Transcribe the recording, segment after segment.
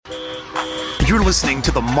You're listening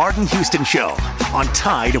to The Martin Houston Show on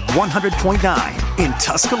Tide 100.9 in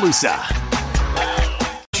Tuscaloosa.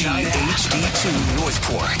 Tide HD2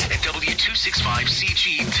 Northport and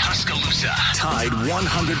W265CG Tuscaloosa. Tide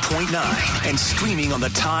 100.9 and streaming on the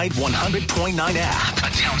Tide 100.9 app. A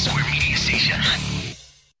Town Square Media station.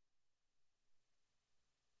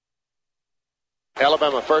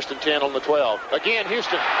 Alabama 1st and 10 on the 12. Again,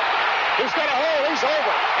 Houston. He's got a hole. He's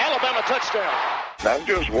over. Alabama touchdown. I'm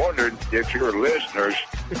just wondering if your listeners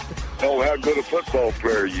know how good a football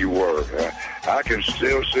player you were. I can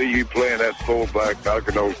still see you playing that fullback,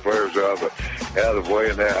 knocking those players out of the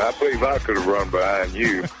way. And I believe I could have run behind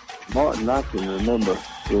you. Martin, I can remember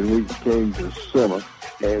when we came to summer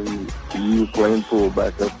and you were playing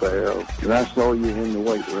fullback up there. And I saw you in the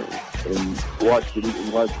weight room and watched you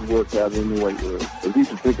work out in the weight room. If you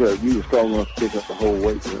were strong enough to pick up the whole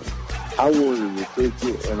weight room. I wanted to fix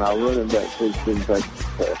it, and our running back coach didn't take the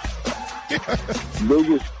pass.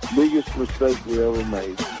 biggest mistake we ever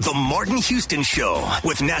made. The Martin Houston Show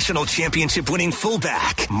with national championship winning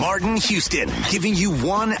fullback Martin Houston, giving you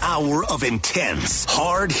 1 hour of intense,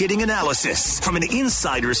 hard-hitting analysis from an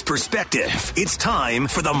insider's perspective. It's time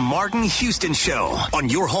for the Martin Houston Show on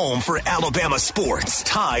your home for Alabama sports.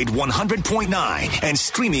 Tide 100.9 and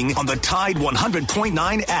streaming on the Tide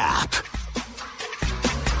 100.9 app.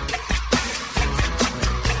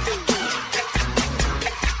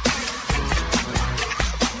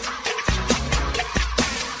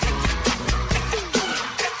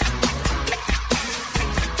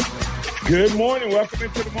 Good morning. Welcome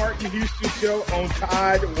into the Martin Houston Show on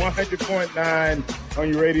Tide 100.9 on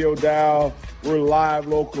your radio dial. We're live,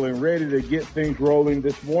 local, and ready to get things rolling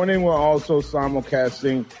this morning. We're also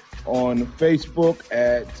simulcasting on Facebook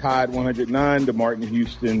at Tide 109, the Martin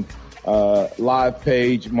Houston live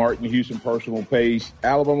page, Martin Houston personal page,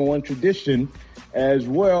 Alabama One Tradition, as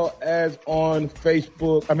well as on on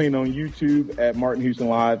YouTube at Martin Houston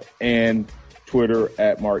Live and Twitter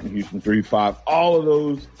at Martin Houston 35. All of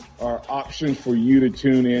those are options for you to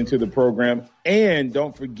tune into the program. And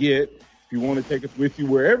don't forget, if you want to take us with you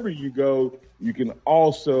wherever you go, you can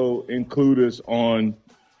also include us on,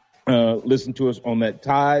 listen to us on that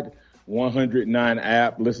Tide 109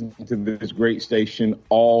 app. Listen to this great station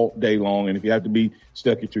all day long. And if you have to be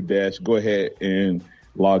stuck at your desk, go ahead and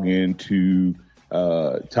log in to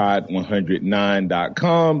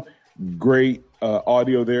Tide109.com. Great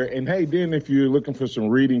audio there. And hey, then if you're looking for some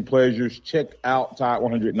reading pleasures, check out Tide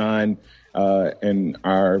 109 and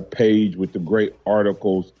our page with the great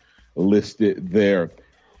articles listed there.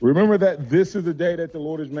 Remember that this is the day that the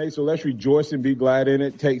Lord has made, so let's rejoice and be glad in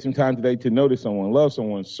it. Take some time today to notice someone, love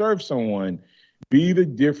someone, serve someone, be the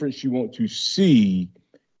difference you want to see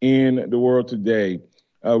in the world today.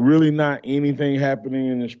 Really not anything happening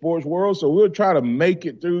in the sports world, so we'll try to make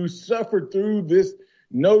it through, suffer through this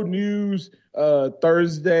no news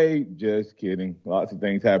Thursday. Just kidding. Lots of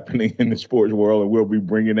things happening in the sports world, and we'll be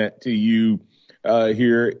bringing that to you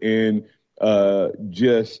here in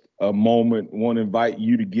just a moment. Want to invite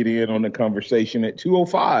you to get in on the conversation at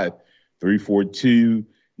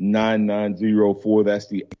 205-342-9904. That's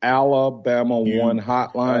the Alabama One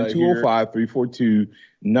hotline,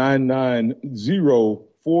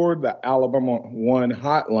 205-342-9904. The Alabama One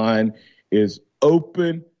hotline is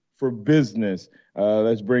open for business.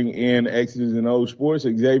 Let's bring in X's and O's Sports.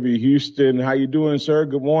 Xavier Houston, how you doing, sir?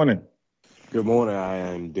 Good morning. Good morning. I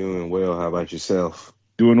am doing well. How about yourself?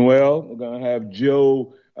 Doing well. We're going to have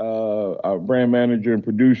Joe, our brand manager and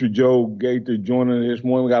producer, Joe Gaither, joining us this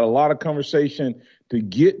morning. We got a lot of conversation to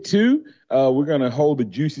get to. We're going to hold the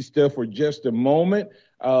juicy stuff for just a moment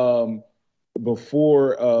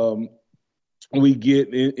before we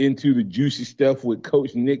get into the juicy stuff with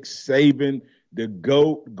Coach Nick Saban, the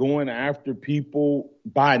GOAT, going after people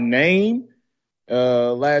by name.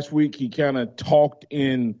 Last week, he kind of talked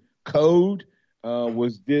in code.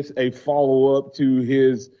 Was this a follow-up to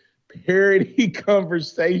his parody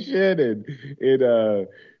conversation? And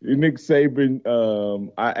Nick Saban,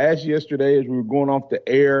 I asked yesterday as we were going off the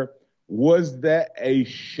air, was that a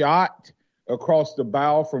shot across the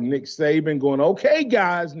bow from Nick Saban going, okay,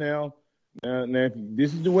 guys, now if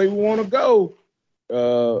this is the way we want to go,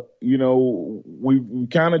 we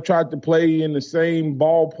kind of tried to play in the same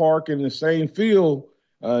ballpark, in the same field.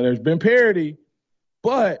 There's been parity,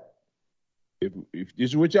 but if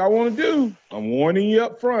this is what y'all want to do, I'm warning you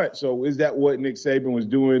up front. So is that what Nick Saban was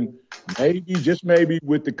doing? Maybe, just maybe,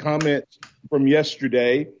 with the comments from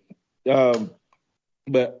yesterday.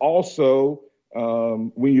 But also,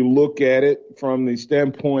 when you look at it from the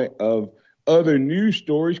standpoint of other news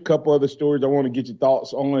stories, a couple other stories I want to get your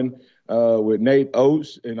thoughts on. with Nate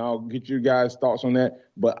Oates, and I'll get you guys' thoughts on that.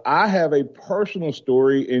 But I have a personal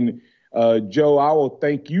story, and Joe, I will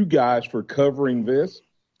thank you guys for covering this.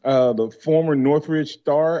 The former Northridge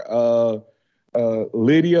star,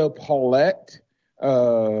 Lydia Paulette,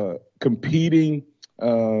 competing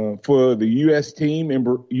for the U.S. team and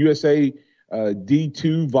USA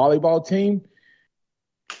D2 volleyball team.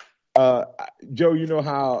 Joe, you know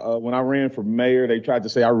how when I ran for mayor, they tried to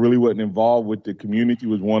say I really wasn't involved with the community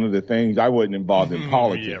was one of the things. I wasn't involved in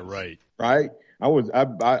politics. Yeah, right. Right?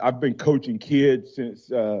 I've been coaching kids since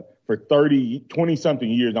for 20-something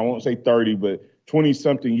years. I won't say 30, but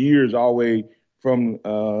 20-something years, all the way from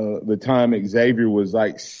the time Xavier was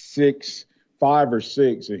like 5 or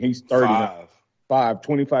 6, and he's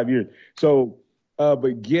 25 years. So,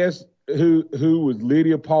 but guess who was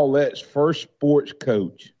Lydia Paulette's first sports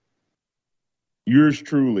coach? Yours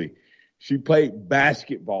truly. She played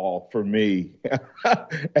basketball for me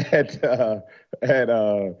at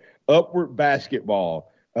Upward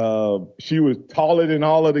Basketball. She was taller than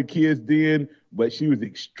all of the kids then, but she was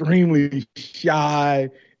extremely shy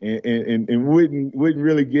and wouldn't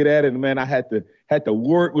really get at it. And man, I had to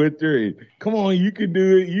work with her. And, come on, you can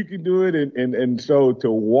do it, and so to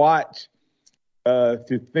watch,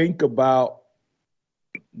 to think about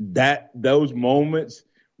those moments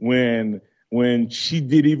when she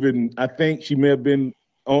did even, I think she may have been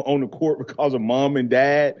on the court because of mom and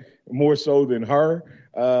dad more so than her.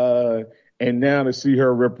 And now to see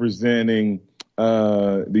her representing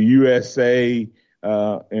the USA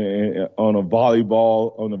on the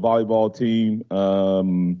volleyball team,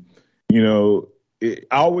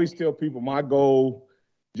 I always tell people my goal,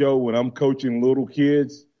 Joe, when I'm coaching little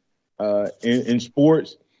kids in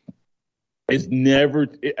sports, is never.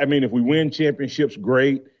 I mean, if we win championships,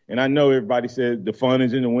 great. And I know everybody says the fun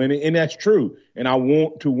is in the winning, and that's true. And I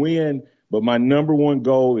want to win, but my number one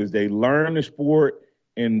goal is they learn the sport,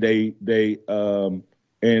 and they may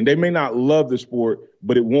not love the sport,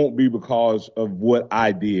 but it won't be because of what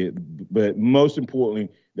I did. But most importantly,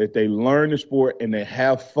 that they learn the sport and they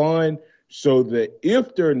have fun, so that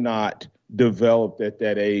if they're not developed at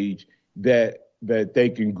that age, that they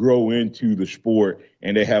can grow into the sport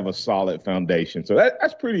and they have a solid foundation. So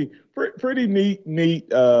that's pretty neat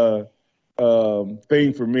thing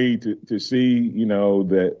for me to see,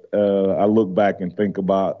 that I look back and think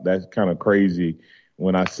about. That's kind of crazy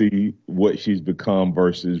when I see what she's become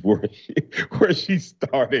versus where she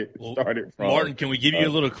started from. Martin, can we give you a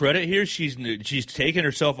little credit here? She's taken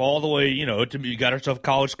herself all the way, got herself a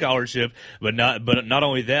college scholarship, but not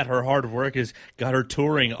only that, her hard work has got her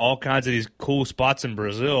touring all kinds of these cool spots in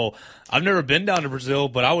Brazil. I've never been down to Brazil,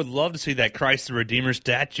 but I would love to see that Christ the Redeemer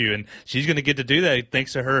statue, and she's going to get to do that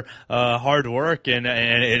thanks to her hard work, and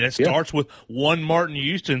it starts with one Martin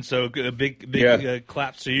Houston. So big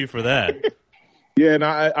claps to you for that. Yeah, and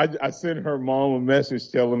I sent her mom a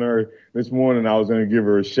message telling her this morning I was going to give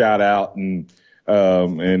her a shout out, and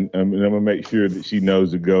I'm going to make sure that she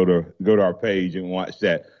knows to go to our page and watch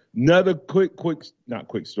that. Another not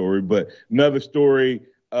quick story, but another story.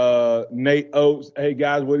 Nate Oates. Hey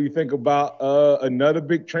guys, what do you think about another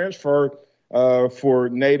big transfer for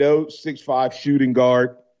Nate Oates, 6'5" shooting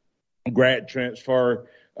guard, grad transfer?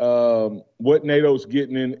 What Nate Oates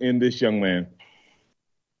getting in this young man?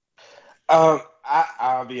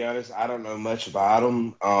 I'll be honest, I don't know much about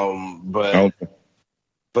him, but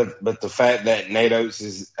the fact that Nate Oates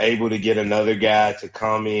is able to get another guy to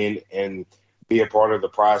come in and be a part of the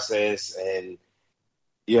process, and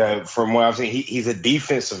from what I've seen, he's a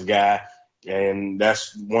defensive guy, and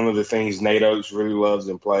that's one of the things Nate Oates really loves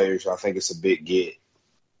in players. So I think it's a big get.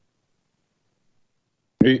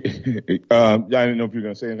 I didn't know if you were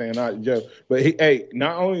going to say anything or not, Joe. But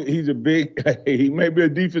not only he's he may be a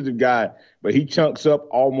defensive guy, but he chunks up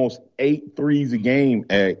almost 8 threes a game,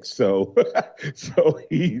 X. So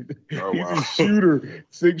he's a shooter,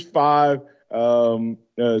 6'5",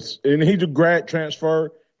 and he's a grad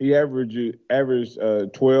transfer. He averaged 12,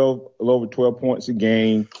 a little over 12 points a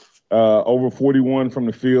game, over 41 from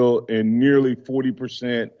the field, and nearly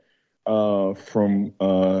 40% from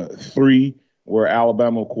three, where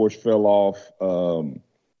Alabama, of course, fell off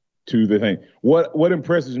to the thing. What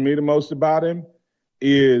impresses me the most about him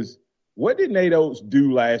is, what did Nate Oates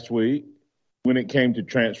do last week when it came to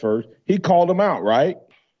transfers? He called them out, right?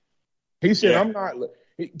 He said, I'm not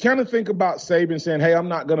 – kind of think about Saban saying, hey, I'm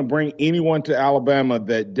not going to bring anyone to Alabama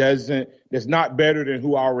that's not better than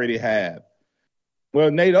who I already have.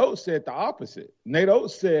 Well, Nate Oates said the opposite. Nate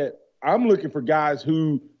Oates said, I'm looking for guys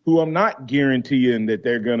who I'm not guaranteeing that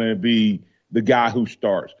they're going to be the guy who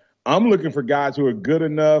starts. I'm looking for guys who are good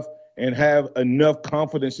enough and have enough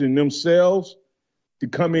confidence in themselves to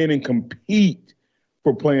come in and compete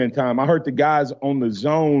for playing time. I heard the guys on the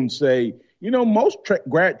zone say, most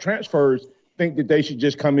grad transfers think that they should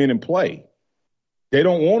just come in and play. They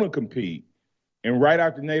don't want to compete. And right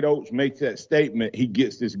after Nate Oates makes that statement, he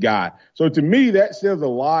gets this guy. So to me, that says a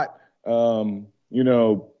lot,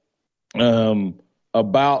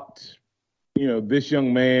 about, this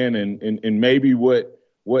young man and maybe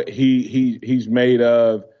what he's made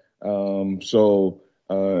of.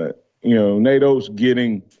 Nate Oates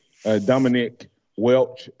getting Dominic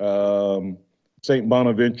Welch, St.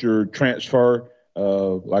 Bonaventure transfer,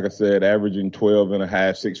 like I said, averaging 12 and a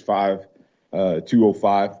half, 6'5",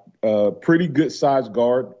 205. Pretty good size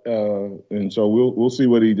guard, and so we'll see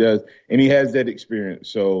what he does. And he has that experience,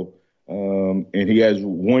 so and he has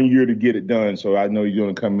 1 year to get it done. So I know he's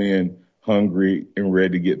going to come in hungry and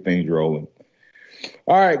ready to get things rolling.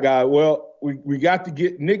 All right, guys. Well, we got to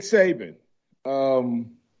get Nick Saban. We're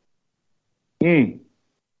going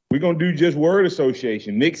to do just word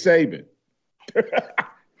association. Nick Saban. I'm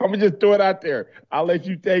going to just throw it out there. I'll let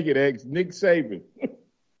you take it, X. Nick Saban.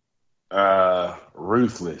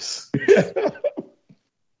 Ruthless.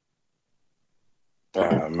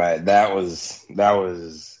 Man, that was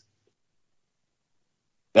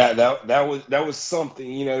something.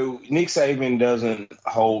 Nick Saban doesn't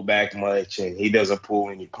hold back much, and he doesn't pull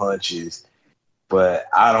any punches. But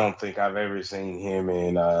I don't think I've ever seen him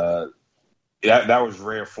in that was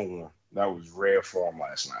rare form. That was rare form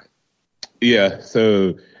last night. Yeah.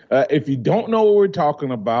 So if you don't know what we're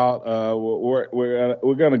talking about,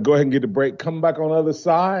 we're gonna go ahead and get a break. Come back on the other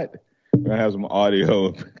side. We're gonna have some audio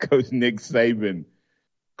of Coach Nick Saban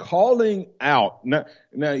calling out. Now,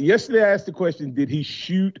 yesterday I asked the question: did he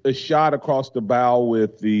shoot a shot across the bow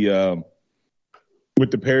with the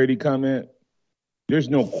parody comment? There's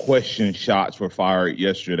no question shots were fired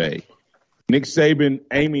yesterday. Nick Saban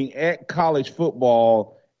aiming at college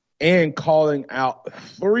football and calling out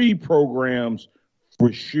 3 programs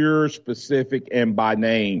for sure, specific, and by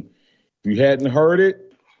name. If you hadn't heard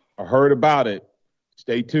it or heard about it,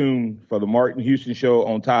 stay tuned for the Martin Houston Show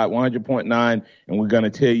on Tide 100.9, and we're going to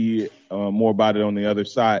tell you more about it on the other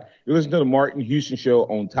side. You listen to the Martin Houston Show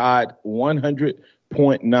on Tide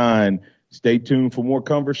 100.9. Stay tuned for more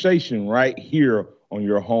conversation right here on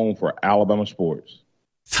your home for Alabama sports.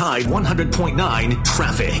 Tide 100.9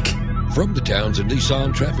 traffic. From the Townsend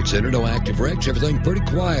Nissan Traffic Center, no active wrecks. Everything pretty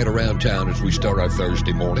quiet around town as we start our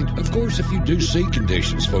Thursday morning. Of course, if you do see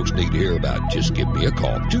conditions folks need to hear about, just give me a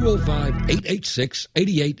call.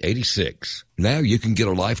 205-886-8886. Now you can get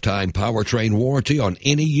a lifetime powertrain warranty on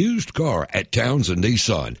any used car at Townsend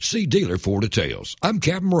Nissan. See dealer for details. I'm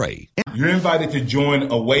Captain Ray. You're invited to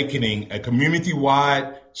join Awakening, a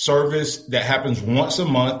community-wide service that happens once a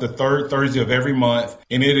month, the third Thursday of every month,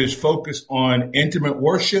 and it is focused on intimate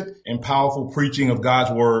worship and powerful preaching of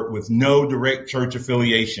God's word with no direct church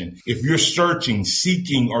affiliation. If you're searching,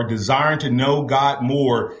 seeking, or desiring to know God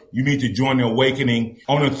more, you need to join the Awakening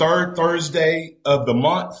on the third Thursday of the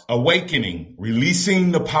month. Awakening,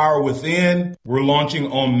 releasing the power within. We're launching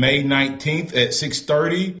on May 19th at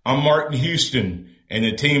 6:30. I'm Martin Houston, and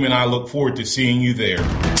the team and I look forward to seeing you there.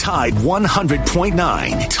 Tide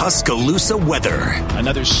 100.9 Tuscaloosa weather.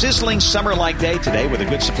 Another sizzling summer-like day today with a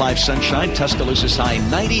good supply of sunshine. Tuscaloosa's high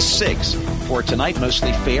 96. For tonight,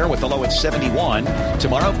 mostly fair with the low at 71.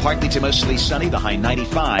 Tomorrow, partly to mostly sunny, the high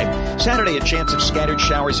 95. Saturday, a chance of scattered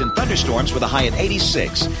showers and thunderstorms with a high at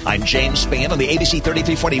 86. I'm James Spann on the ABC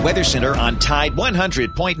 3340 Weather Center on Tide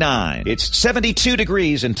 100.9. It's 72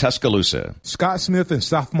 degrees in Tuscaloosa. Scott Smith and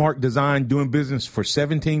Softmark Design, doing business for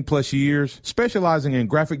 17 plus years, specializing in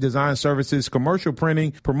graphic design services, commercial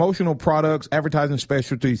printing, promotional products, advertising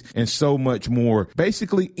specialties, and so much more.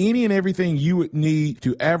 Basically, any and everything you would need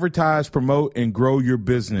to advertise, promote, and grow your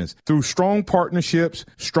business. Through strong partnerships,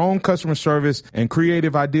 strong customer service, and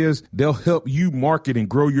creative ideas, they'll help you market and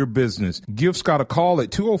grow your business. Give Scott a call at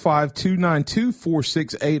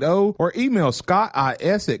 205-292-4680 or email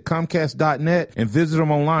scottis@comcast.net and visit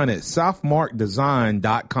him online at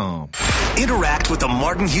southmarkdesign.com. Interact with the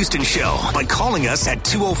Martin Houston Show by calling us at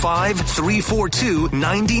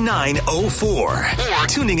 205-342-9904 or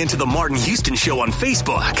tuning into the Martin Houston Show on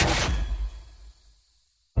Facebook.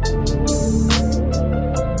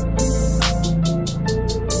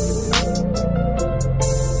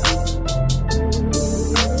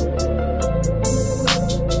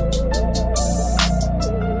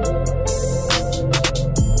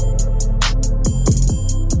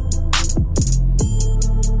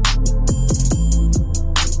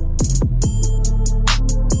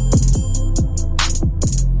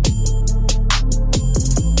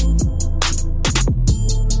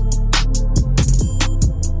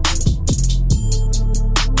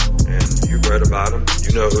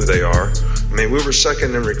 we were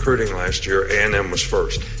second in recruiting last year. A&M was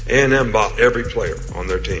first. A&M bought every player on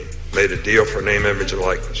their team, made a deal for name, image, and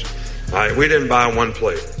likeness. All right, we didn't buy one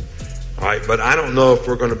player. All right, but I don't know if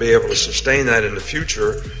we're going to be able to sustain that in the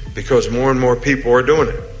future because more and more people are doing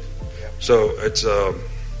it. So it's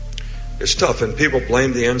tough, and people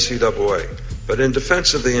blame the NCAA. But in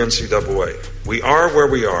defense of the NCAA, we are where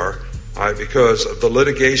we are because of the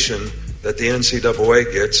litigation that the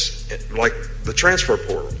NCAA gets, like the transfer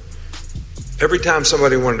portal. Every time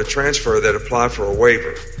somebody wanted to transfer, they'd apply for a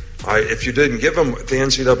waiver. If you didn't give them, the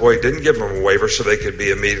NCAA didn't give them a waiver so they could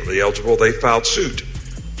be immediately eligible, they filed suit.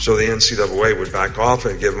 So the NCAA would back off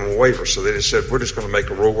and give them a waiver. So they just said, we're just going to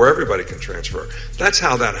make a rule where everybody can transfer. That's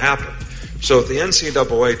how that happened. So if the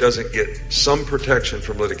NCAA doesn't get some protection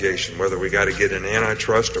from litigation, whether we got to get an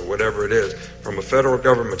antitrust or whatever it is, from a federal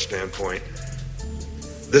government standpoint,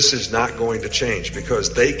 this is not going to change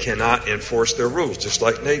because they cannot enforce their rules, just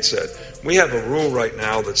like Nate said. We have a rule right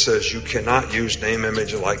now that says you cannot use name,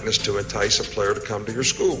 image, and likeness to entice a player to come to your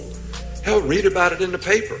school. Hell, read about it in the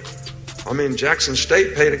paper. I mean, Jackson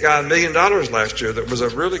State paid a guy $1 million last year that was a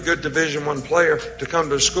really good Division I player to come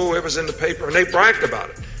to school. It was in the paper, and they bragged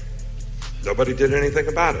about it. Nobody did anything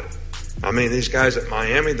about it. I mean, these guys at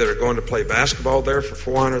Miami that are going to play basketball there for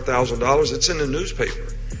 $400,000, it's in the newspaper.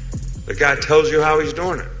 The guy tells you how he's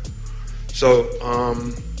doing it. So,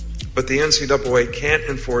 but the NCAA can't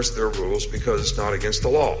enforce their rules because it's not against the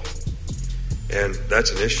law. And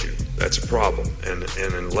that's an issue. That's a problem. And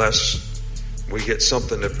unless we get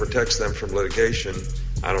something that protects them from litigation,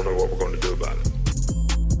 I don't know what we're going to do about it.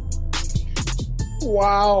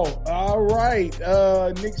 Wow. All right.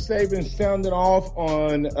 Nick Saban sounded off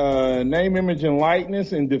on name, image, and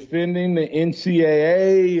likeness and defending the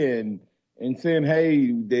NCAA and saying,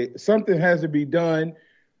 hey, something has to be done.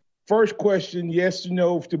 First question, yes or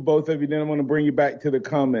no to both of you. Then I'm going to bring you back to the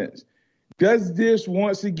comments. Does this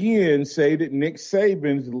once again say that Nick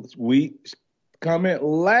Saban's comment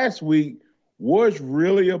last week was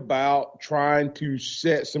really about trying to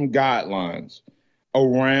set some guidelines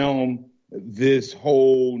around this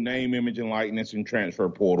whole name, image, and likeness and transfer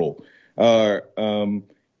portal? Was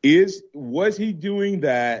he doing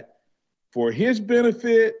that for his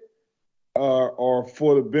benefit or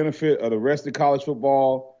for the benefit of the rest of college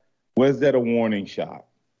football? Was that a warning shot?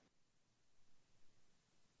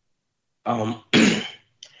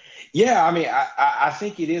 Yeah, I mean, I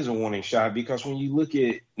think it is a warning shot because when you look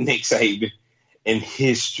at Nick Saban in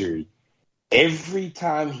history, every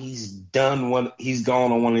time he's gone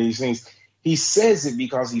on one of these things, he says it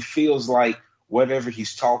because he feels like whatever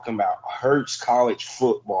he's talking about hurts college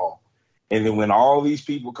football. And then when all these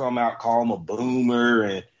people come out, call him a boomer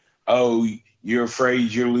and, oh, you're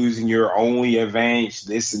afraid you're losing your only advantage,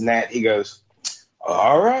 this and that, he goes,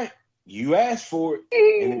 all right, you asked for it,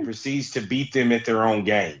 and then proceeds to beat them at their own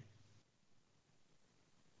game.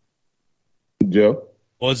 Joe?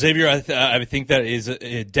 Well, Xavier, I think that is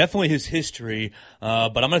definitely his history,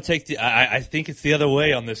 but I'm going to take I think it's the other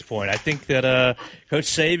way on this point. I think that Coach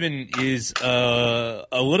Saban is a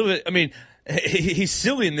little bit. I mean, he's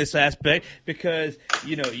silly in this aspect because,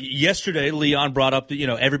 yesterday Leon brought up that,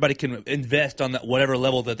 everybody can invest on whatever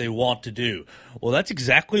level that they want to do. Well, that's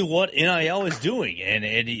exactly what NIL is doing.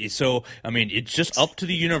 And so, I mean, it's just up to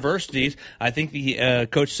the universities. I think the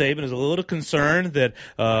Coach Saban is a little concerned that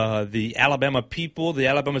the Alabama people, the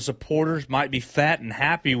Alabama supporters might be fat and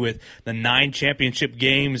happy with the 9 championship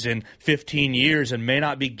games in 15 years and may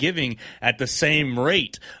not be giving at the same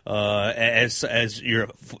rate as your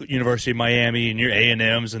University of Miami and your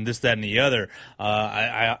A&Ms and this, that, and the other.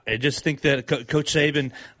 I just think that Coach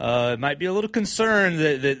Saban might be a little concerned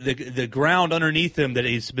that the ground underneath him that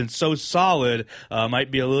he's been so solid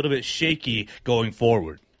might be a little bit shaky going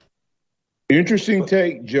forward. Interesting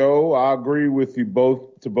take, Joe. I agree with you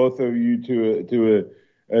both of you to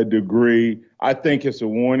a degree. I think it's a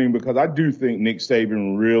warning because I do think Nick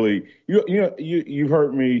Saban really, you've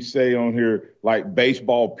heard me say on here, like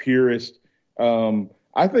baseball purist.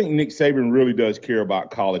 I think Nick Saban really does care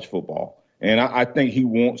about college football, and I think he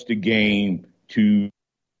wants the game to.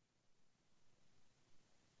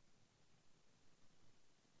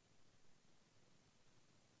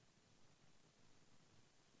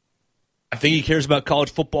 I think he cares about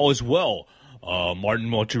college football as well.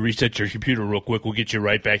 Martin, why don't you reset your computer real quick? We'll get you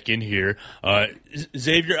right back in here.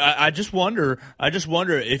 Xavier, I just wonder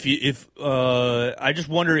if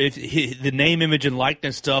the name, image, and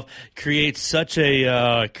likeness stuff creates such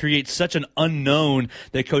an unknown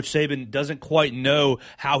that Coach Saban doesn't quite know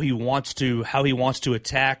how he wants to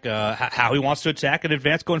attack and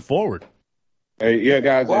advance going forward. Hey, yeah,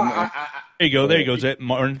 guys. Well, there you go,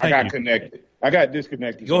 Martin. I got connected. I got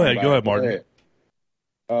disconnected. Go ahead, Martin.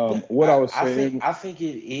 What I was saying. I think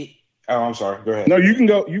it. Oh, I'm sorry. Go ahead. No, you can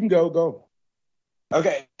go. You can go.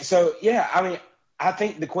 Okay, so yeah, I mean, I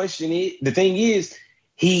think the thing is,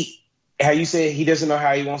 how you said he doesn't know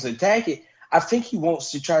how he wants to attack it. I think he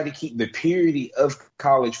wants to try to keep the purity of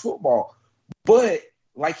college football, but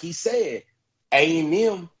like he said,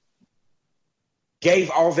 A&M gave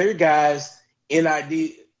all their guys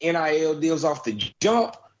NIL deals off the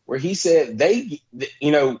jump, where he said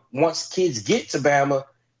once kids get to Bama,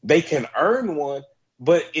 they can earn one.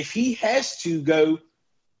 But if he has to go,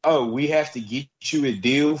 oh, we have to get you a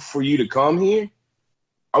deal for you to come here,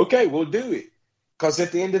 okay, we'll do it. Because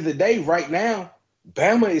at the end of the day, right now,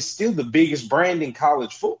 Bama is still the biggest brand in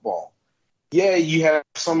college football. Yeah, you have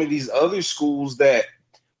some of these other schools that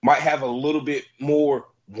might have a little bit more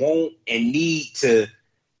want and need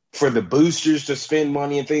for the boosters to spend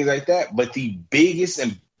money and things like that. But the biggest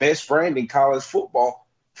and best brand in college football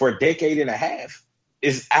for a decade and a half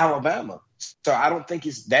is Alabama. So I don't think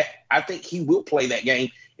it's that. I think he will play that game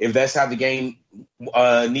if that's how the game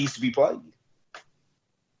needs to be played.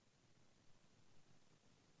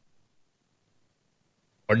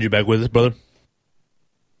 Martin, you back with us, brother?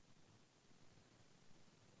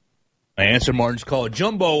 I answer Martin's call.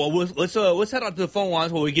 Jumbo, let's head out to the phone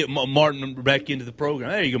lines while we get Martin back into the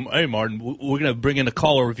program. Hey, Martin, we're going to bring in a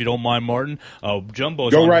caller if you don't mind, Martin.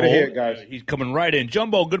 Jumbo's go on right hold. ahead, guys. He's coming right in.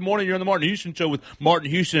 Jumbo, good morning. You're on the Martin Houston Show with Martin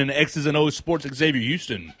Houston and X's and O's Sports Xavier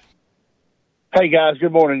Houston. Hey, guys.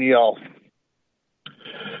 Good morning to y'all.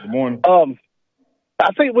 Good morning.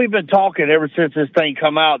 I think we've been talking ever since this thing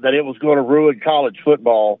come out that it was going to ruin college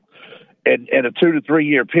football in a 2 to 3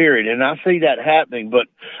 year period, and I see that happening. But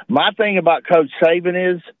my thing about Coach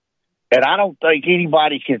Saban is, and I don't think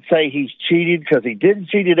anybody can say he's cheated because he didn't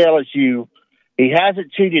cheat at LSU. He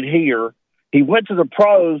hasn't cheated here. He went to the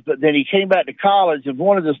pros, but then he came back to college, and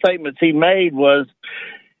one of the statements he made was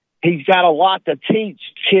he's got a lot to teach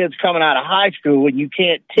kids coming out of high school, and you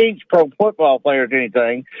can't teach pro football players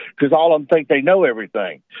anything because all of them think they know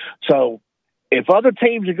everything. So if other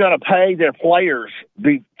teams are going to pay their players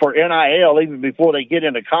for NIL even before they get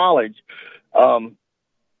into college,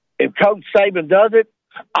 if Coach Saban does it,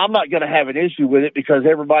 I'm not going to have an issue with it because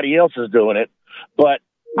everybody else is doing it. But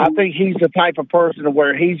I think he's the type of person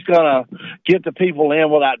where he's going to get the people in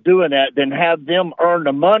without doing that, then have them earn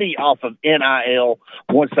the money off of NIL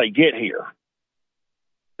once they get here.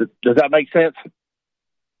 Does that make sense?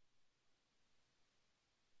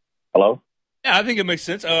 Hello? Yeah, I think it makes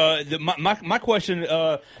sense. My question,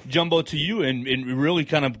 Jumbo, to you, and really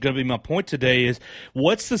kind of going to be my point today is,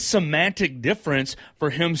 what's the semantic difference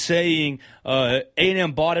for him saying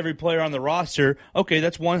A&M bought every player on the roster? Okay,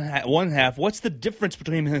 that's one half. What's the difference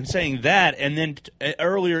between him saying that and then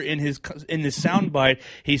earlier in this soundbite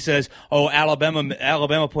he says, "Oh,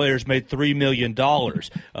 Alabama players made $3 million."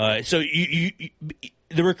 So you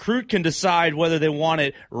the recruit can decide whether they want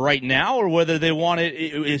it right now or whether they want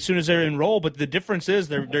it as soon as they're enrolled. But the difference is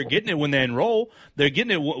they're getting it when they enroll. They're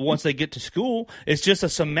getting it once they get to school. It's just a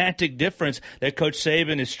semantic difference that Coach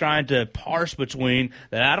Saban is trying to parse between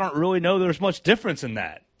that. I don't really know there's much difference in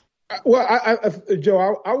that. Well,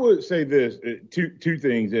 Joe, I would say this, two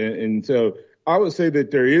things. And so I would say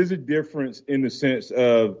that there is a difference in the sense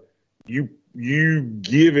of you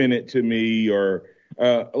giving it to me or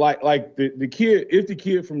like the kid, if the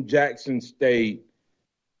kid from Jackson State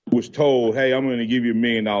was told, hey, I'm going to give you $1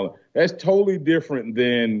 million, that's totally different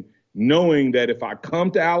than knowing that if I come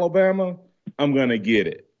to Alabama, I'm going to get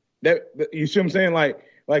it. That you see what I'm saying?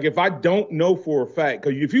 Like if I don't know for a fact,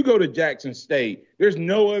 because if you go to Jackson State, there's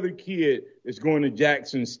no other kid that's going to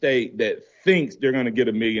Jackson State that thinks they're going to get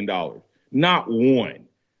 $1 million. Not one.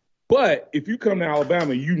 But if you come to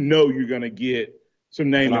Alabama, you know you're going to get some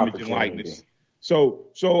name, image, and likeness. So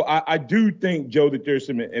I do think, Joe, that there's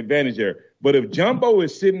some advantage there. But if Jumbo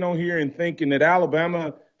is sitting on here and thinking that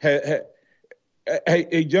Alabama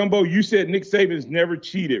hey, Jumbo, you said Nick Saban's never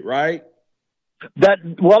cheated, right?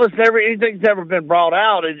 Anything's never been brought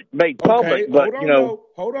out and made public. Okay, but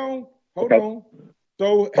hold on.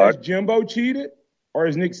 So has Jumbo cheated, or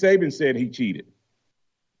has Nick Saban said he cheated?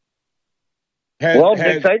 Nick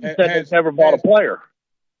Saban said he's never bought a player.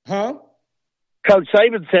 Huh? Coach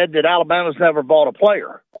Saban said that Alabama's never bought a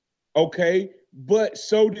player. Okay, but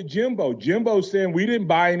so did Jimbo. Jimbo's saying we didn't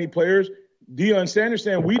buy any players. Deion Sanders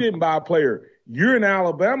saying we didn't buy a player. You're an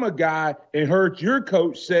Alabama guy and heard your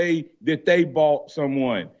coach say that they bought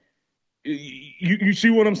someone. You see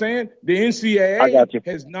what I'm saying? The NCAA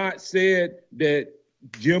has not said that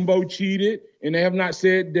Jimbo cheated, and they have not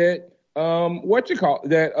said that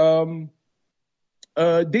Deion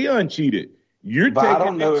cheated. But I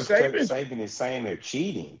don't know if Coach Saban is saying they're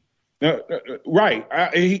cheating. Right.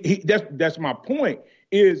 That's my point.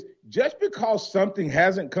 Is just because something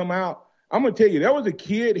hasn't come out, I'm gonna tell you, there was a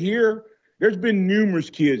kid here. There's been numerous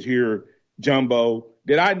kids here, Jumbo,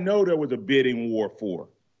 that I know there was a bidding war for,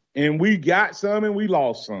 and we got some and we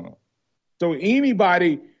lost some. So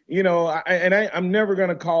anybody, I'm never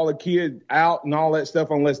gonna call a kid out and all that stuff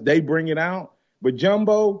unless they bring it out. But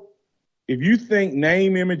Jumbo, if you think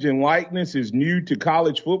name, image, and likeness is new to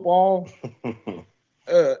college football,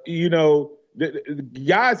 the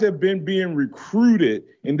guys have been being recruited,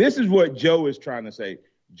 and this is what Joe is trying to say.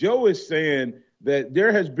 Joe is saying that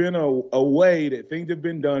there has been a way that things have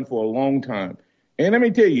been done for a long time. And let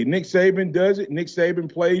me tell you, Nick Saban does it. Nick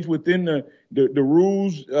Saban plays within the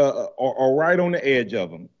rules, are right on the edge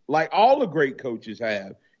of them, like all the great coaches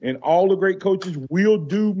have, and all the great coaches will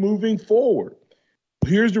do moving forward.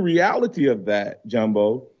 Here's the reality of that,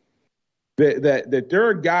 Jumbo, that there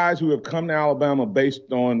are guys who have come to Alabama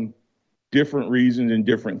based on different reasons and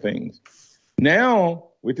different things. Now,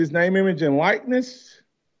 with his name, image, and likeness,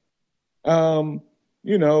 some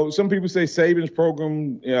people say Saban's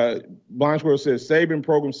program, Blind Squirrel says Saban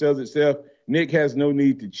program sells itself. Nick has no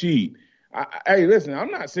need to cheat. Hey, listen, I'm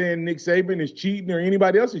not saying Nick Saban is cheating or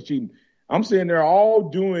anybody else is cheating. I'm saying they're all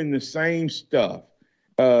doing the same stuff.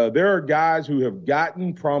 There are guys who have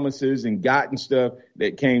gotten promises and gotten stuff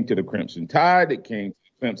that came to the Crimson Tide, that came to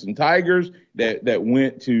the Clemson Tigers, that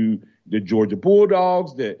went to the Georgia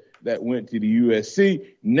Bulldogs, that went to the USC.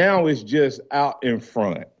 Now it's just out in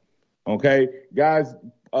front. Okay, guys.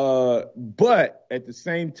 But at the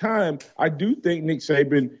same time, I do think Nick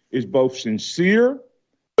Saban is both sincere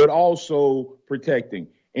but also protecting.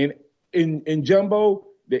 And in Jumbo,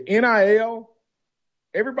 the NIL,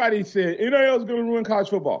 everybody said NIL is going to ruin college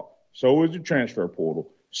football. So was the transfer portal.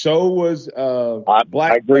 So was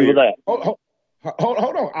black. I agree with that. Hold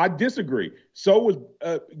on. I disagree. So was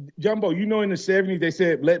Jumbo. In the 70s, they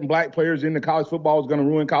said letting black players into college football is going to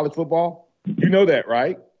ruin college football. You know that,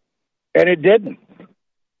 right? And it didn't.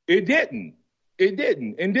 It didn't.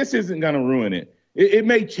 And this isn't going to ruin it. It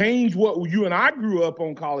may change what you and I grew up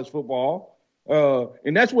on college football.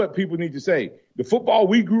 And that's what people need to say. The football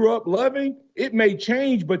we grew up loving, it may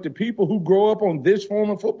change, but the people who grow up on this form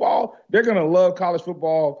of football, they're going to love college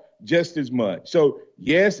football just as much. So,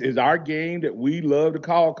 yes, is our game that we love to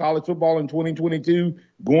call college football in 2022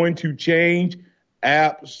 going to change?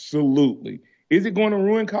 Absolutely. Is it going to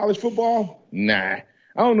ruin college football? Nah.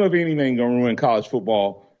 I don't know if anything's going to ruin college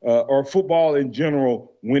football or football in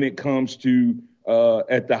general when it comes to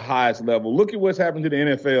at the highest level. Look at what's happened to the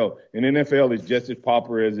NFL. And the NFL is just as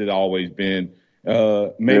popular as it always been.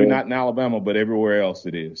 Maybe not in Alabama, but everywhere else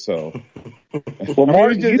it is. So, well,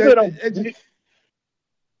 Mark,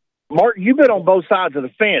 you've been on both sides of the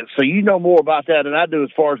fence, so you know more about that than I do as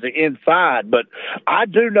far as the inside. But I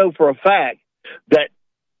do know for a fact that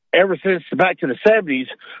ever since back to the 70s,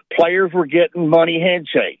 players were getting money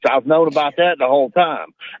handshakes. I've known about that the whole time.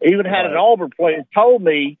 Even had an Auburn player told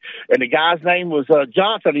me, and the guy's name was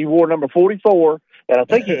Johnson. He wore number 44, and I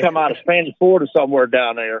think he come out of Spanish Florida somewhere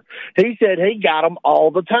down there. He said he got them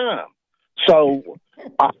all the time. So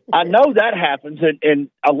I know that happens, and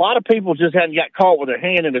a lot of people just haven't got caught with their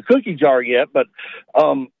hand in a cookie jar yet. But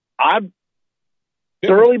I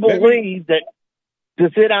thoroughly believe that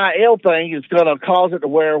this NIL thing is going to cause it to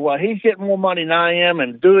where, well, he's getting more money than I am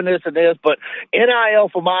and doing this and this. But NIL,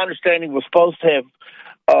 from my understanding, was supposed to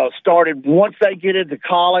have started once they get into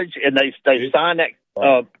college and they sign that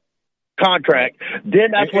contract.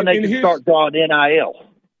 Then that's when they can start drawing NIL.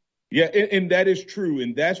 Yeah, and that is true.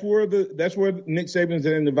 And that's where Nick Saban's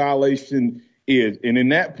in the violation is. And in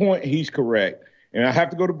that point, he's correct. And I have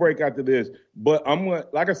to go to break after this. But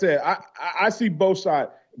like I said, I see both sides.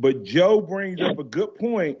 But Joe brings up a good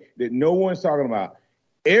point that no one's talking about.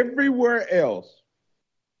 Everywhere else,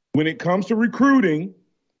 when it comes to recruiting,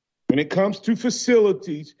 when it comes to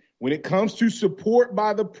facilities, when it comes to support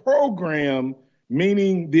by the program,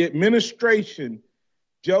 meaning the administration,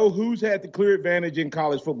 Joe, who's had the clear advantage in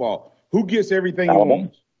college football? Who gets everything he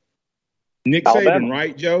wants? Nick Saban,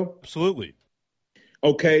 right, Joe? Absolutely.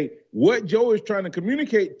 Okay, what Joe is trying to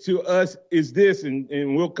communicate to us is this, and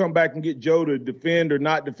we'll come back and get Joe to defend or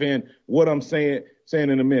not defend what I'm saying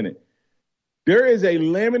in a minute. There is a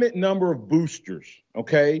limited number of boosters,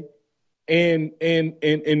 okay? And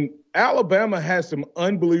Alabama has some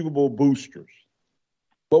unbelievable boosters.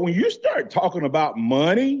 But when you start talking about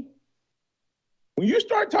money,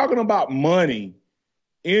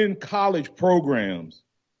 in college programs,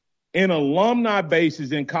 in alumni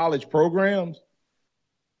bases in college programs,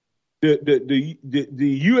 the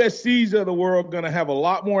USCs of the world are going to have a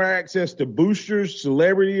lot more access to boosters,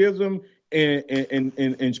 celebrityism,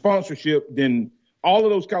 in sponsorship than all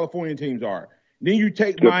of those California teams are. Then you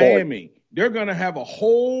take Miami. They're going to have a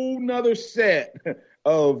whole nother set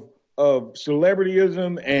of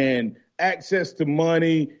celebrityism and access to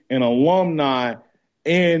money and alumni.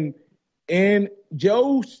 And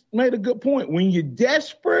Joe made a good point. When you're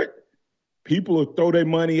desperate, people will throw their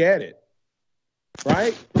money at it,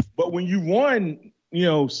 right? But when you won,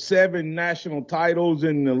 6 national titles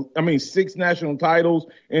in the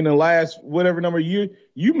last whatever number of years,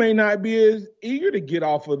 you may not be as eager to get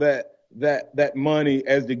off of that money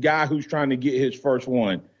as the guy who's trying to get his first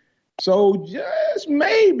one. So just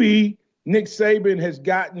maybe Nick Saban has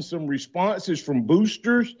gotten some responses from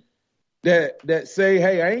boosters that say,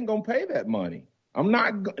 hey, I ain't going to pay that money. I'm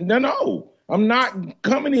not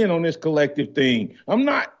coming in on this collective thing. I'm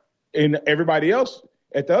not, and everybody else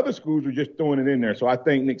at the other schools are just throwing it in there. So I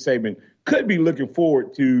think Nick Saban could be looking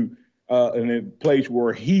forward to a place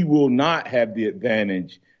where he will not have the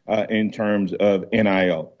advantage in terms of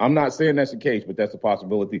NIL. I'm not saying that's the case, but that's a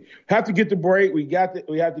possibility. Have to get the break. We have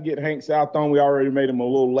to get Hank South on. We already made him a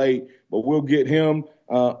little late, but we'll get him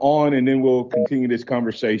on, and then we'll continue this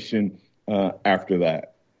conversation after that.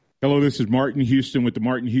 Hello, this is Martin Houston with the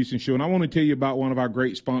Martin Houston Show, and I want to tell you about one of our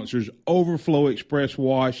great sponsors, Overflow Express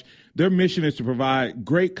Wash. Their mission is to provide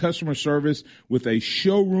great customer service with a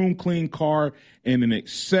showroom clean car and an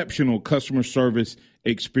exceptional customer service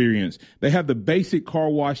experience. They have the basic car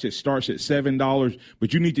wash that starts at $7,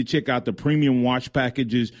 but you need to check out the premium wash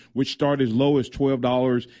packages, which start as low as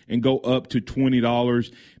 $12 and go up to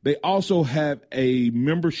 $20. They also have a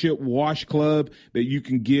membership wash club that you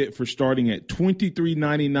can get for starting at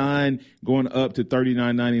 $23.99, going up to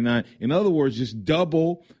 $39.99. In other words, just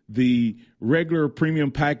double the regular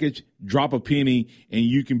premium package, drop a penny, and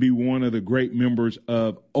you can be one of the great members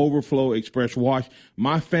of Overflow Express Wash.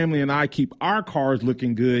 My family and I keep our cars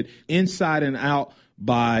looking good inside and out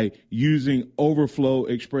by using Overflow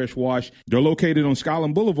Express Wash. They're located on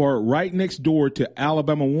Skyland Boulevard right next door to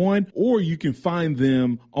Alabama 1, or you can find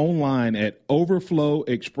them online at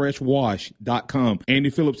overflowexpresswash.com. Andy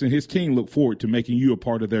Phillips and his team look forward to making you a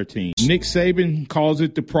part of their team. Nick Saban calls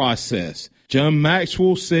it the process. John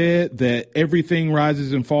Maxwell said that everything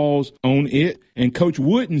rises and falls on it. And Coach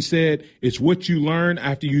Wooden said it's what you learn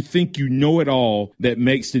after you think you know it all that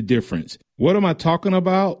makes the difference. What am I talking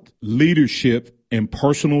about? Leadership and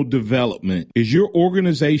personal development. Is your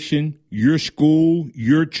organization, your school,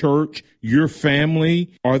 your church, your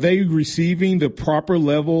family, are they receiving the proper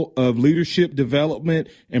level of leadership development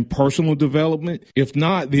and personal development? If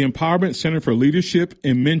not, the Empowerment Center for Leadership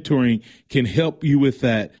and Mentoring can help you with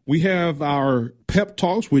that. We have our Pep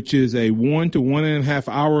Talks, which is a 1 to 1.5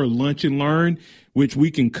 hour lunch and learn, which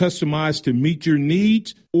we can customize to meet your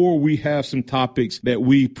needs, or we have some topics that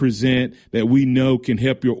we present that we know can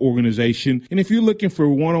help your organization. And if you're looking for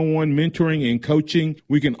one-on-one mentoring and coaching,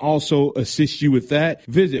 we can also assist you with that.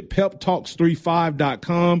 Visit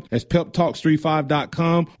peptalks35.com. That's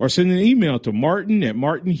peptalks35.com, or send an email to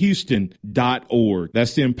martin@martinhouston.org.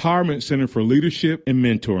 That's the Empowerment Center for Leadership and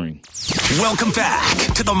Mentoring. Welcome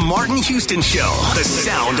back to the Martin Houston Show, the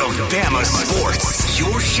sound of Bama sports.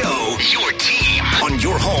 Your show, your team, on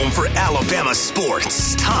your home for Alabama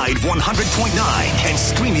sports. Tide 100.9 and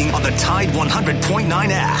streaming on the Tide 100.9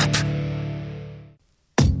 app.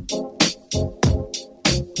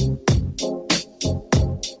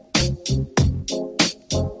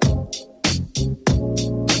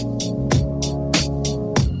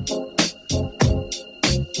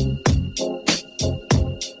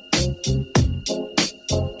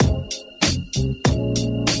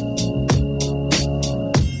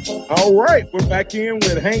 All right, we're back in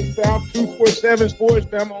with Hank South, 247 Sports,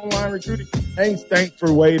 Bama Online Recruiting. Hank, thanks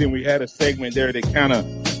for waiting. We had a segment there that kind of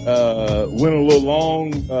went a little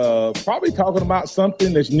long, probably talking about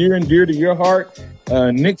something that's near and dear to your heart.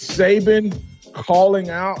 Nick Saban calling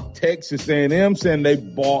out Texas A&M, saying they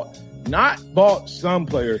bought some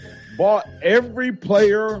players, bought every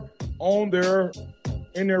player in their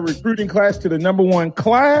recruiting class to the number one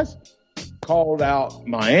class, called out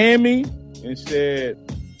Miami and said,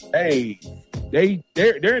 hey,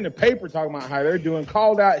 they're in the paper talking about how they're doing.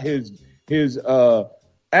 Called out his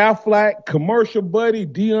Aflac commercial buddy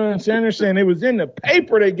Deion Sanders, saying it was in the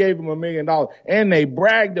paper they gave him $1 million, and they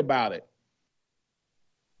bragged about it.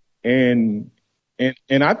 And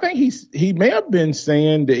I think he may have been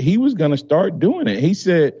saying that he was going to start doing it. He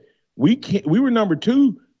said we were number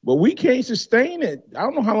 2, but we can't sustain it. I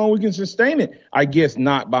don't know how long we can sustain it. I guess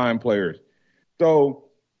not buying players. So.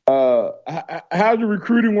 How's the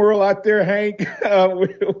recruiting world out there, Hank,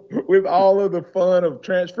 with all of the fun of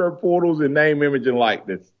transfer portals and name, image, and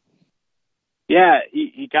likeness? Yeah,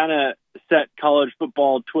 he kind of set college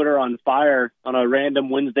football Twitter on fire on a random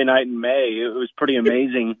Wednesday night in May. It was pretty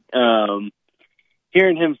amazing.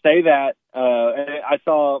 Hearing him say that, I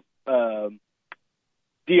saw Deion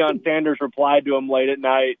Sanders replied to him late at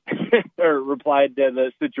night, or replied to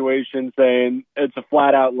the situation saying it's a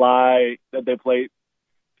flat-out lie that they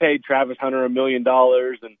paid Travis Hunter $1 million.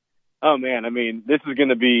 And, oh, man, I mean, this is going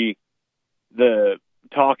to be the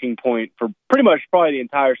talking point for pretty much probably the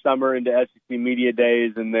entire summer into SEC media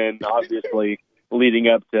days, and then obviously leading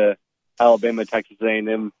up to Alabama, Texas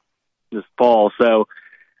A&M this fall. So,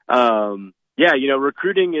 yeah,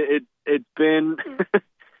 recruiting, it's been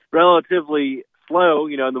relatively slow,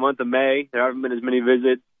 in the month of May. There haven't been as many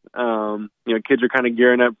visits. Kids are kind of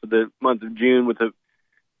gearing up for the month of June with the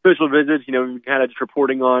official visits. We've been kind of just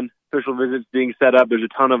reporting on official visits being set up. There's a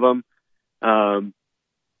ton of them.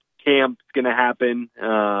 Camp's going to happen.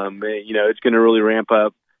 It's going to really ramp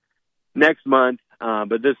up next month.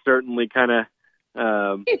 But this certainly kind of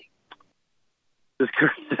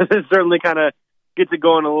gets it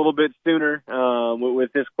going a little bit sooner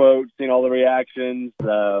with this quote, seeing all the reactions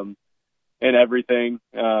and everything.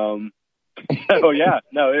 So yeah,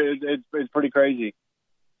 no, it's pretty crazy.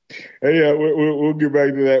 Hey, yeah, we'll get back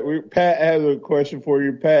to that. Pat has a question for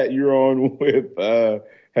you. Pat, you're on with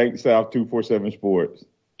Hank South 247 Sports.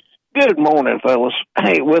 Good morning, fellas.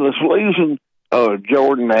 Hey, with us losing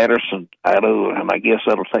Jordan Addison, and I guess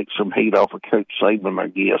that'll take some heat off of Coach Saban, I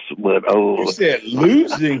guess. But you said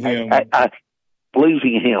losing him.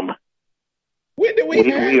 Losing him. When did we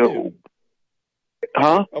have him?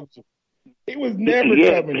 Huh? He was never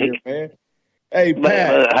coming here, man. Hey,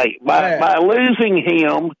 Pat. By losing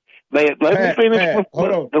him, let me finish. Pat,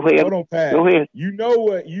 hold on, Pat. Go ahead. You know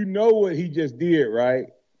what he just did, right?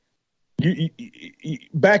 You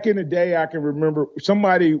back in the day, I can remember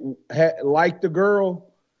somebody liked the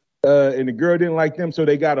girl, and the girl didn't like them, so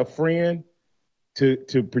they got a friend to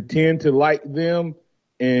pretend to like them,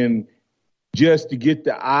 and just to get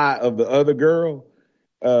the eye of the other girl.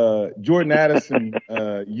 Jordan Addison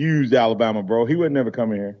used Alabama, bro. He would never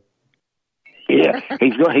come here. Yeah,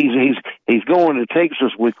 he's going to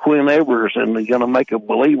Texas with Quinn Evers, and they're going to make a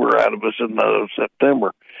believer out of us in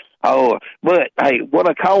September. Oh, but hey, what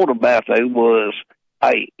I called about though was,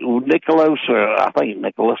 hey, Nicholas,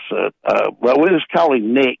 well, we just call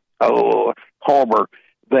him Nick Harbor.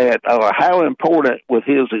 That how important with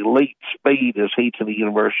his elite speed is he to the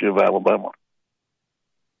University of Alabama?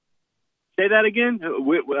 Say that again.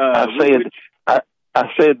 I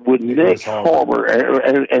said with Nick Harbor,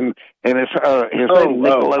 and it's his name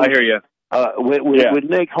Nicholas. I hear you. With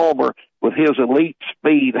Nick Harbor, with his elite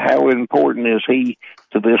speed, how important is he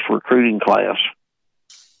to this recruiting class?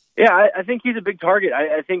 Yeah, I think he's a big target.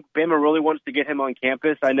 I think Bama really wants to get him on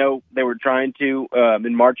campus. I know they were trying to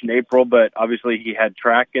in March and April, but obviously he had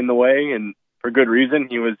track in the way, and for good reason.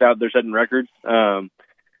 He was out there setting records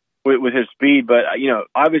with his speed. But,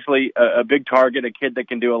 obviously a big target, a kid that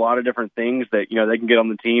can do a lot of different things that, they can get on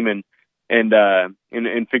the team and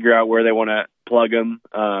figure out where they want to plug him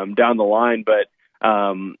down the line. But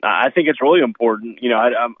I think it's really important.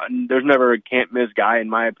 There's never a can't miss guy in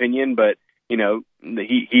my opinion, but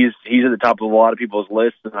he's at the top of a lot of people's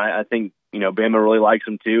lists, and I think Bama really likes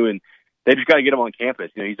him too, and they just got to get him on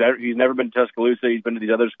campus. He's never been to Tuscaloosa. He's been to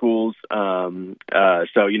these other schools, so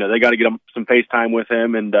they got to get him some FaceTime with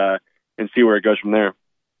him and see where it goes from there.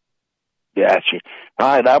 Gotcha. All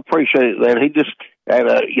right, I appreciate that. He just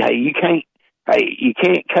you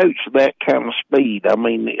can't coach that kind of speed. I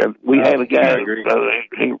mean, we had a guy,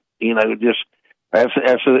 he's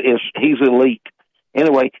elite.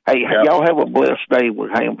 Anyway, hey, y'all have a blessed day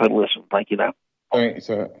with Hampton. Listen, thank you now. Thanks,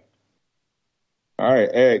 sir. All right,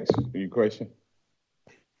 Eggs, your question?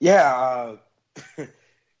 Yeah,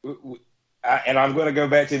 and I'm going to go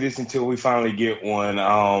back to this until we finally get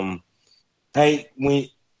one. Hey,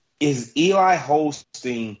 is Eli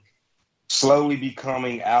Holstein slowly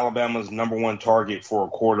becoming Alabama's number one target for a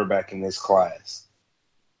quarterback in this class?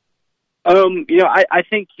 I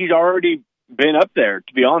think he's already been up there,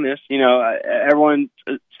 to be honest. Everyone's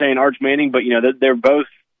saying Arch Manning, but they're both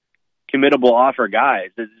committable offer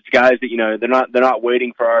guys. It's guys that they're not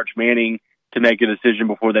waiting for Arch Manning to make a decision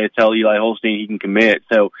before they tell Eli Holstein he can commit.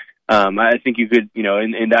 So I think you could,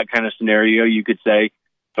 in that kind of scenario, you could say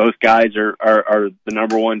both guys are the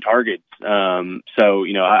number one targets. So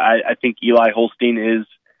I think Eli Holstein is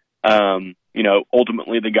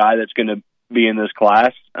ultimately the guy that's going to be in this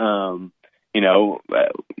class. When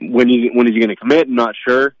is he going to commit? I'm not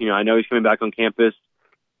sure. I know he's coming back on campus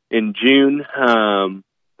in June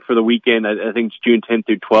for the weekend. I think it's June 10th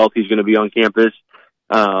through 12th he's going to be on campus.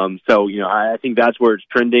 So I think that's where it's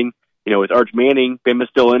trending. with Arch Manning, Bama's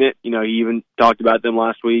still in it. He even talked about them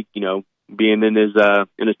last week, being in his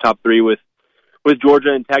top three with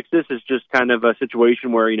Georgia and Texas. Is just kind of a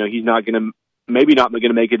situation where, he's not going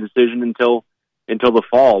to make a decision until the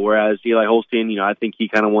fall. Whereas Eli Holstein, I think he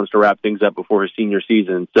kind of wants to wrap things up before his senior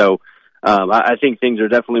season. So I think things are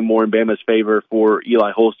definitely more in Bama's favor for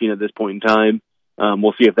Eli Holstein at this point in time.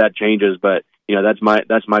 We'll see if that changes, but that's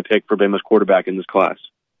my pick for Bama's quarterback in this class.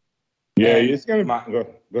 Yeah, it's going to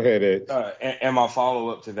go ahead, Ed. And my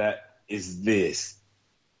follow-up to that is this.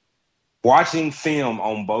 Watching film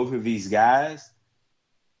on both of these guys,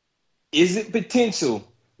 is it potential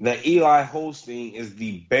that Eli Holstein is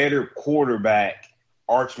the better quarterback?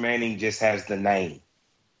 Arch Manning just has the name.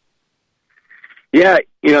 Yeah,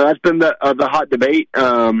 that's been the hot debate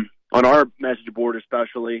on our message board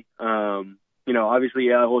especially. Obviously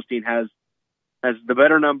Eli Holstein has the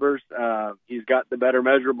better numbers. He's got the better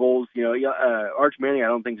measurables. Arch Manning I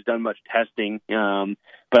don't think has done much testing.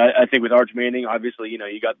 But I think with Arch Manning, obviously,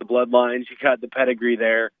 you got the bloodlines, you got the pedigree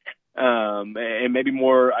there, and maybe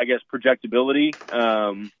more, I guess, projectability.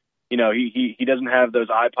 He doesn't have those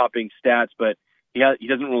eye-popping stats, but he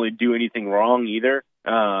doesn't really do anything wrong either.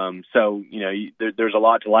 So there's a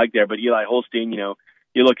lot to like there. But Eli Holstein, you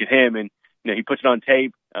look at him and he puts it on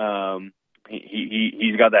tape.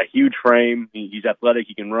 He's got that huge frame. He's athletic.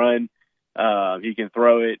 He can run. He can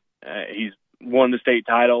throw it. He's won the state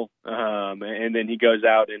title, and then he goes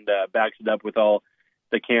out and backs it up with all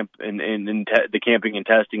the camp and the camping and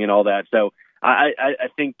testing and all that. So I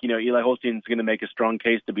think Eli Holstein is going to make a strong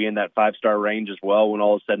case to be in that 5-star range as well when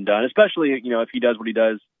all is said and done. Especially if he does what he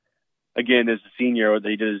does again as a senior or that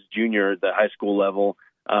he did as a junior at the high school level.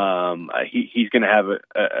 He's going to have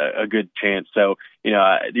a good chance. So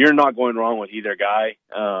you're not going wrong with either guy.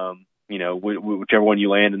 Whichever one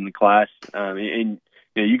you land in the class, and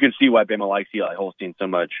you can see why Bama likes Eli Holstein so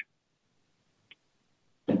much.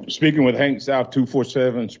 Speaking with Hank South,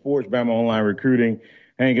 247 Sports, Bama Online Recruiting.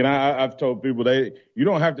 Hank, and I've told people you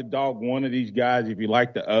don't have to dog one of these guys if you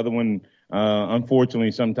like the other one.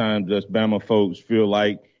 Unfortunately, sometimes us Bama folks feel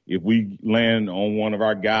like if we land on one of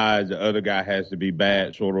our guys, the other guy has to be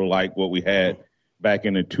bad, sort of like what we had back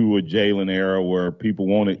in the Tua Jalen era where people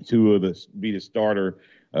wanted Tua to be the starter.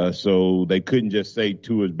 So they couldn't just say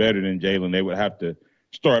Tua is better than Jalen. They would have to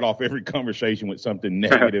start off every conversation with something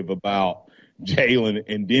negative about Jalen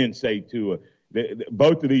and then say Tua.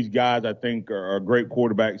 Both of these guys, I think, are great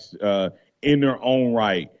quarterbacks in their own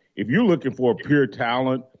right. If you're looking for pure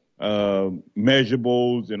talent,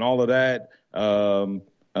 measurables and all of that, and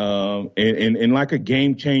like a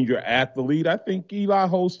game changer athlete, I think Eli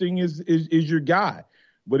Holstein is your guy.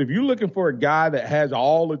 But if you're looking for a guy that has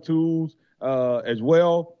all the tools as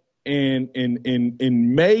well and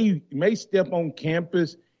may step on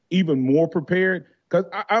campus even more prepared, because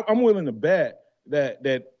I'm willing to bet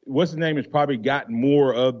that what's his name has probably gotten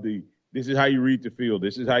more of this is how you read the field.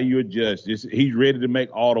 This is how you adjust. He's ready to make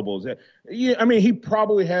audibles. Yeah, I mean, he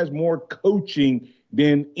probably has more coaching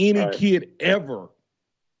than any kid ever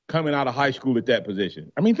coming out of high school at that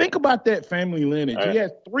position. I mean, think about that family lineage. He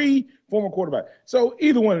has 3 former quarterbacks. So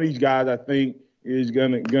either one of these guys, I think, is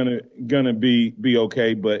gonna be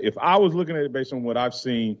okay. But if I was looking at it based on what I've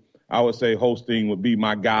seen, I would say Holstein would be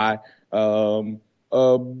my guy.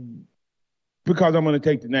 Because I'm going to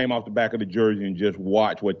take the name off the back of the jersey and just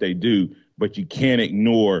watch what they do, but you can't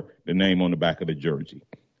ignore the name on the back of the jersey.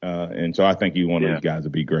 And so I think either one of these guys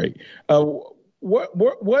would be great.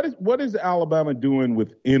 What is Alabama doing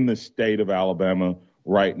within the state of Alabama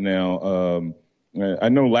right now? I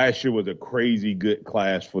know last year was a crazy good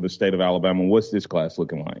class for the state of Alabama. What's this class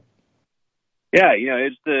looking like? Yeah,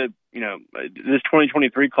 it's this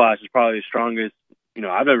 2023 class is probably the strongest,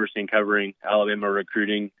 I've ever seen covering Alabama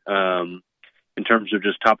recruiting. In terms of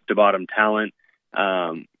just top to bottom talent.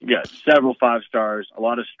 Several 5-stars, a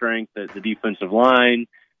lot of strength at the defensive line,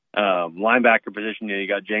 linebacker position. You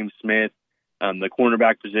got James Smith, the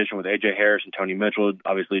cornerback position with A.J. Harris and Tony Mitchell,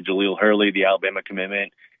 obviously Jaleel Hurley, the Alabama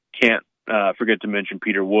commitment. Can't forget to mention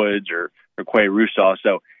Peter Woods or Quay Russaw.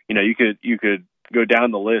 So, you could go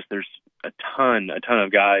down the list. There's a ton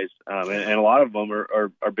of guys, and a lot of them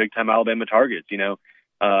are big-time Alabama targets,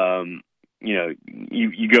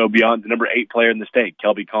 you go beyond the number 8 player in the state,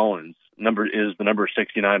 Kelby Collins, is the number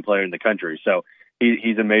 69 player in the country. So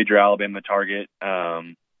he's a major Alabama target.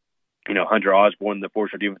 Hunter Osborne, the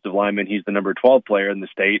 4-star defensive lineman, he's the number 12 player in the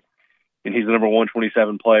state, and he's the number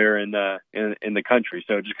 127 player in the country.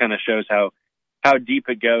 So it just kind of shows how deep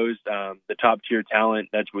it goes, the top tier talent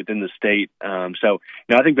that's within the state. So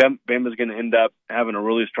I think Bama's going to end up having a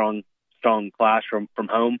really strong class from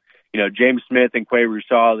home. James Smith and Quay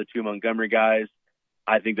Russaw, the 2 Montgomery guys,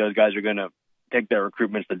 I think those guys are going to take their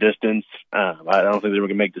recruitments the distance. I don't think they're going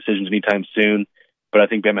to make decisions anytime soon, but I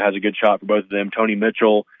think Bama has a good shot for both of them. Tony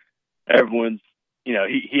Mitchell, everyone's,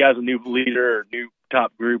 he has a new leader or new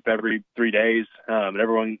top group every 3 days, and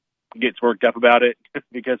everyone gets worked up about it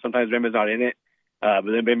because sometimes Bama's not in it, but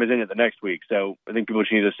then Bama's in it the next week. So I think people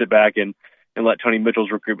just need to sit back and let Tony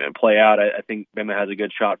Mitchell's recruitment play out. I think Bama has a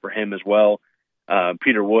good shot for him as well.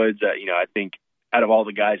 Peter Woods, I think out of all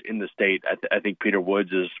the guys in the state, I think Peter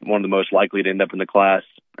Woods is one of the most likely to end up in the class.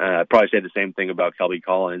 I'd probably say the same thing about Kelby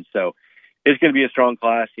Collins. So it's going to be a strong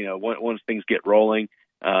class, once things get rolling,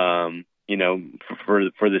 for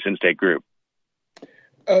this in-state group.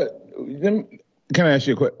 Can I ask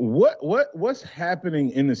you a question? What's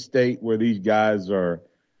happening in the state where these guys are,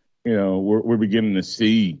 we're beginning to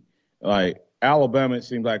see, like Alabama, it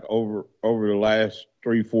seems like over the last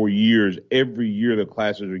 3-4 years, every year the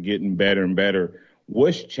classes are getting better and better.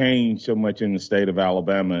 What's changed so much in the state of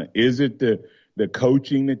Alabama? Is it the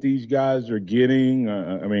coaching that these guys are getting?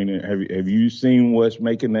 Have you seen what's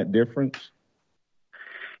making that difference?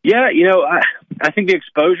 Yeah, I think the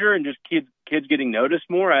exposure and just kids getting noticed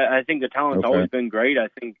more. I think the talent's always been great. I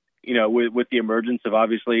think, with the emergence of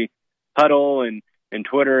obviously Huddle and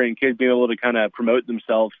Twitter and kids being able to kind of promote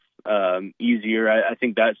themselves easier, I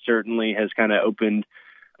think that certainly has kind of opened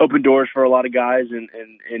doors for a lot of guys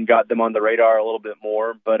and got them on the radar a little bit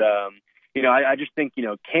more. But, I just think,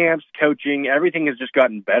 camps, coaching, everything has just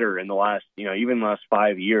gotten better in the last, even the last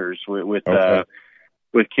 5 years with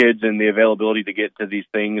kids and the availability to get to these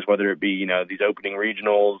things, whether it be, these opening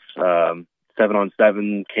regionals,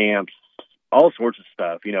 7-on-7 camps, all sorts of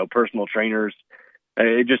stuff, personal trainers.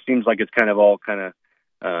 It just seems like it's kind of all kind of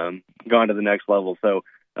gone to the next level. So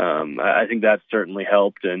I think that's certainly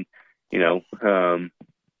helped. And, that's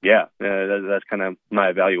kind of my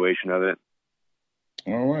evaluation of it.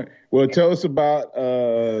 All right. Well, tell us about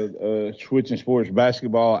switching sports.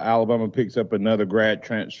 Basketball. Alabama picks up another grad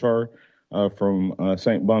transfer from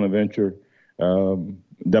St. Bonaventure,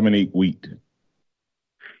 Dominique Wheat.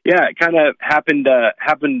 Yeah, it kind of happened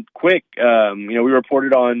quick. We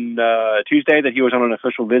reported on Tuesday that he was on an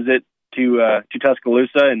official visit to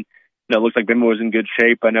Tuscaloosa, and it looks like Bama was in good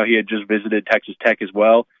shape. I know he had just visited Texas Tech as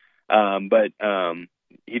well, but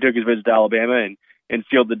he took his visit to Alabama and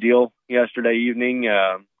sealed the deal yesterday evening.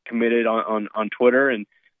 Committed on Twitter, and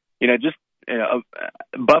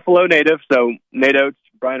Buffalo native. So Nate Oates,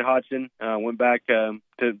 Brian Hodgson went back to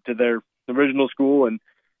their original school and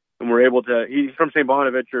were able to. He's from St.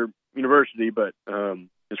 Bonaventure University, but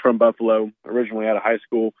is from Buffalo originally out of high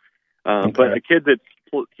school. But a kid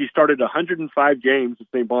he started 105 games at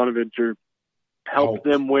St. Bonaventure, helped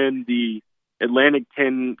them win the Atlantic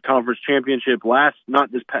 10 Conference Championship not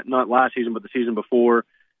last season, but the season before,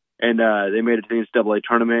 and they made it to the NCAA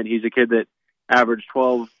tournament. He's a kid that averaged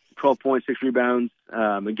 12 points, 6 rebounds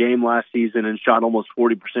a game last season, and shot almost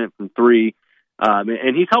 40% from three.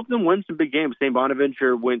 And he's helped them win some big games. St.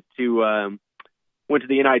 Bonaventure went to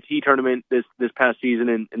the NIT tournament this past season,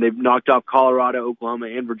 and they've knocked off Colorado, Oklahoma,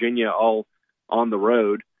 and Virginia all on the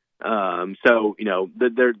road. So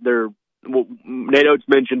they're Nate Oates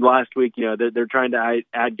mentioned last week. They're trying to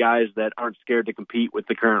add guys that aren't scared to compete with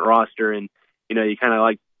the current roster, and you kind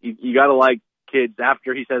of you got to like kids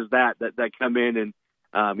after he says that come in and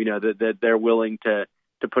that they're willing to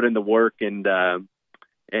put in the work and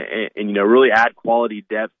really add quality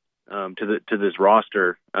depth to this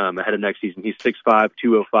roster ahead of next season. He's 6'5",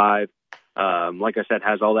 205. Like I said,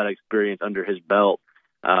 has all that experience under his belt.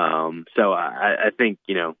 So I think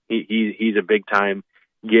he's a big time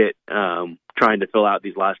get trying to fill out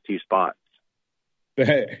these last two spots.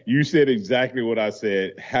 You said exactly what I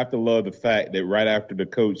said. Have to love the fact that right after the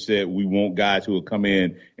coach said we want guys who will come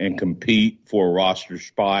in and compete for a roster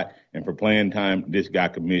spot and for playing time, this guy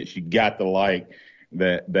commits. You got to like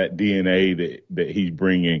that DNA that he's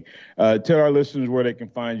bringing. Tell our listeners where they can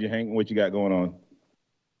find you, Hank, and what you got going on.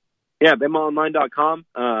 Yeah, BamaOnline.com.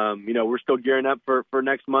 We're still gearing up for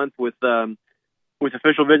next month with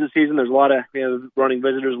official visit season. There's a lot of running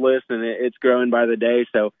visitors list, and it's growing by the day.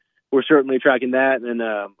 So we're certainly tracking that. And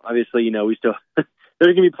obviously, we still there's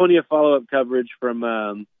going to be plenty of follow-up coverage from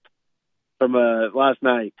last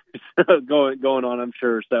night going on, I'm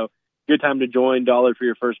sure. So good time to join. $1 for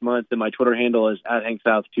your first month. And my Twitter handle is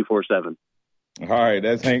 @HankSouth247. All right,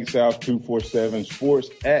 that's Hank South 247. Sports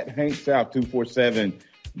 @HankSouth247.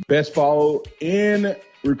 Best follow in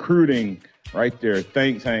recruiting right there.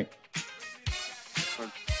 Thanks, Hank.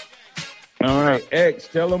 All right, X,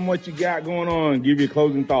 tell them what you got going on. Give your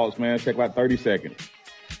closing thoughts, man. Take about 30 seconds.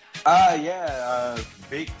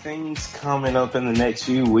 Big things coming up in the next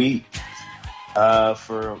few weeks.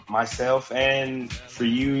 For myself and for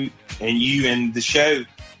you and the show,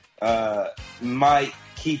 might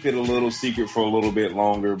keep it a little secret for a little bit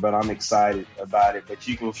longer, but I'm excited about it. But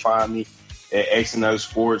you can find me at X&O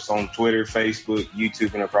Sports on Twitter, Facebook,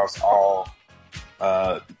 YouTube, and across all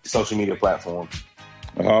social media platforms.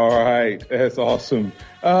 All right. That's awesome.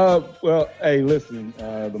 Well, hey, listen,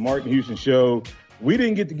 the Martin Houston Show, we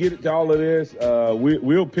didn't get to all of this.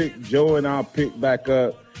 We'll pick, Joe and I'll pick back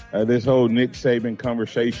up this whole Nick Saban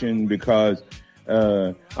conversation because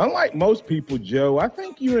unlike most people, Joe, I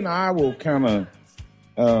think you and I will kind of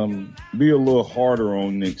be a little harder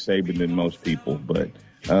on Nick Saban than most people. But,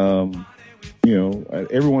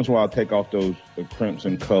 every once in a while I'll take off those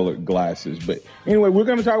crimson-colored glasses. But anyway, we're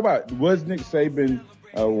going to talk about, was Nick Saban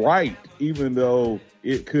right, even though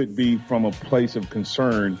it could be from a place of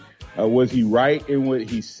concern? Was he right in what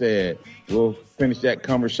he said? We'll finish that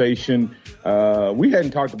conversation. We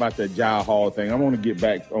hadn't talked about the Jai Hall thing. I want to get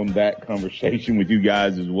back on that conversation with you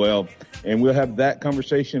guys as well. And we'll have that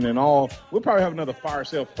conversation and all. We'll probably have another Fire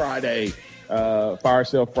Sale Friday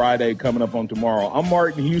coming up on tomorrow. I'm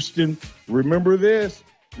Martin Houston. Remember this.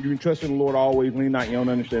 You can trust in the Lord always, lean not your own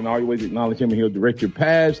understanding, always acknowledge him and he'll direct your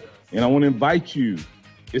paths. And I want to invite you.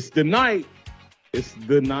 It's the night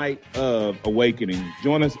of awakening.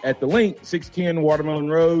 Join us at the link, 610 Watermelon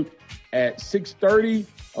Road at 6:30.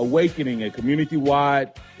 Awakening, a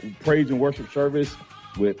community-wide praise and worship service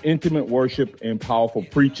with intimate worship and powerful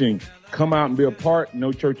preaching. Come out and be a part.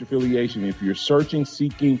 No church affiliation. If you're searching,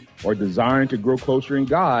 seeking, or desiring to grow closer in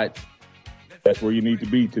God, that's where you need to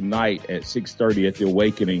be tonight at 6:30 at the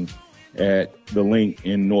Awakening at the link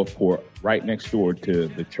in Northport, right next door to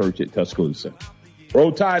the church at Tuscaloosa.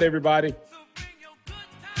 Roll Tide, everybody.